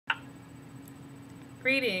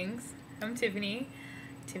Greetings. I'm Tiffany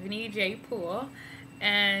J. Poole,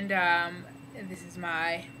 and this is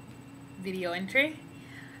my video entry.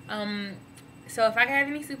 So if I could have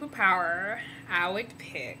any superpower, I would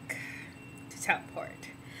pick to teleport.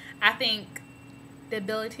 I think the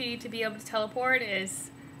ability to be able to teleport is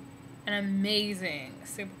an amazing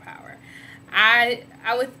superpower. I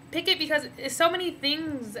would pick it because there's so many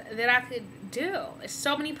things that I could do. There's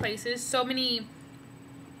so many places, so many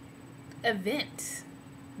events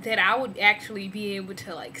that I would actually be able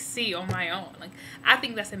to like see on my own. Like, I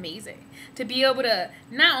think that's amazing to be able to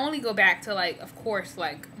not only go back to, like, of course,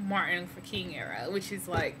 like Martin Luther King era, which is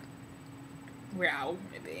like where I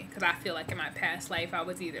want to be, because I feel like in my past life I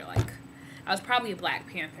was either like, I was probably a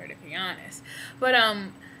Black Panther, to be honest. But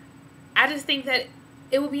I just think that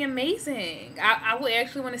it would be amazing. I would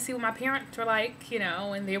actually want to see what my parents were like, you know,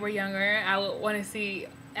 when they were younger. I would want to see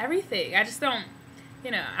everything. I just don't, you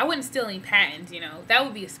know, I wouldn't steal any patents, you know. That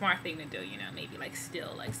would be a smart thing to do, you know, maybe like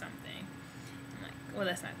steal like something. I'm like, well,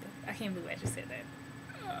 that's not the, I can't believe I just said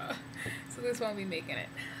that. So this won't be making it.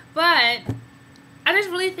 But I just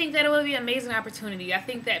really think that it would be an amazing opportunity. I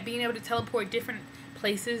think that being able to teleport different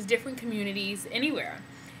places, different communities, anywhere,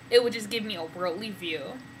 it would just give me a worldly view.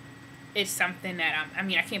 It's something that I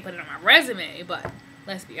mean, I can't put it on my resume, but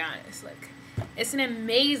let's be honest, like, it's an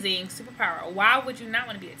amazing superpower. Why would you not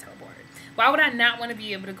want to be a teleporter? Why would I not want to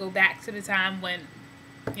be able to go back to the time when,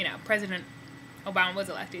 you know, President Obama was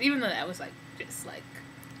elected, even though that was like just like,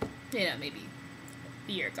 you know, maybe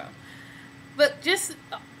a year ago. But just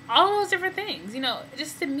all those different things, you know,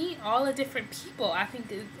 just to meet all the different people, I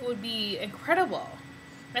think it would be incredible.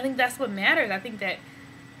 I think that's what matters. I think that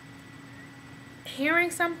hearing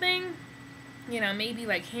something, you know, maybe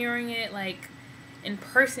like hearing it like in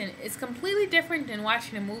person is completely different than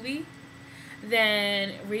watching a movie,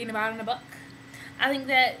 than reading about it in a book. I think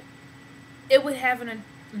that it would have an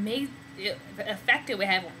amazing effect it would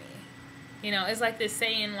have on me. You know, it's like this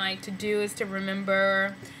saying, like, to do is to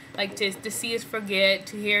remember, like, to see is forget,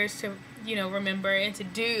 to hear is to, you know, remember, and to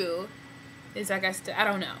do is, I guess, I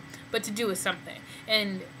don't know, but to do is something.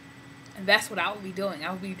 And that's what I would be doing.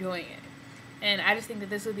 I would be doing it. And I just think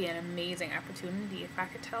that this would be an amazing opportunity if I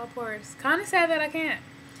could teleport. It's kind of sad that I can't.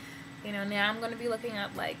 You know, now I'm going to be looking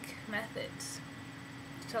up, like, methods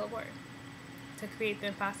to teleport, to create the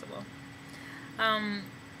impossible.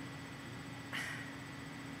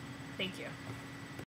 Thank you.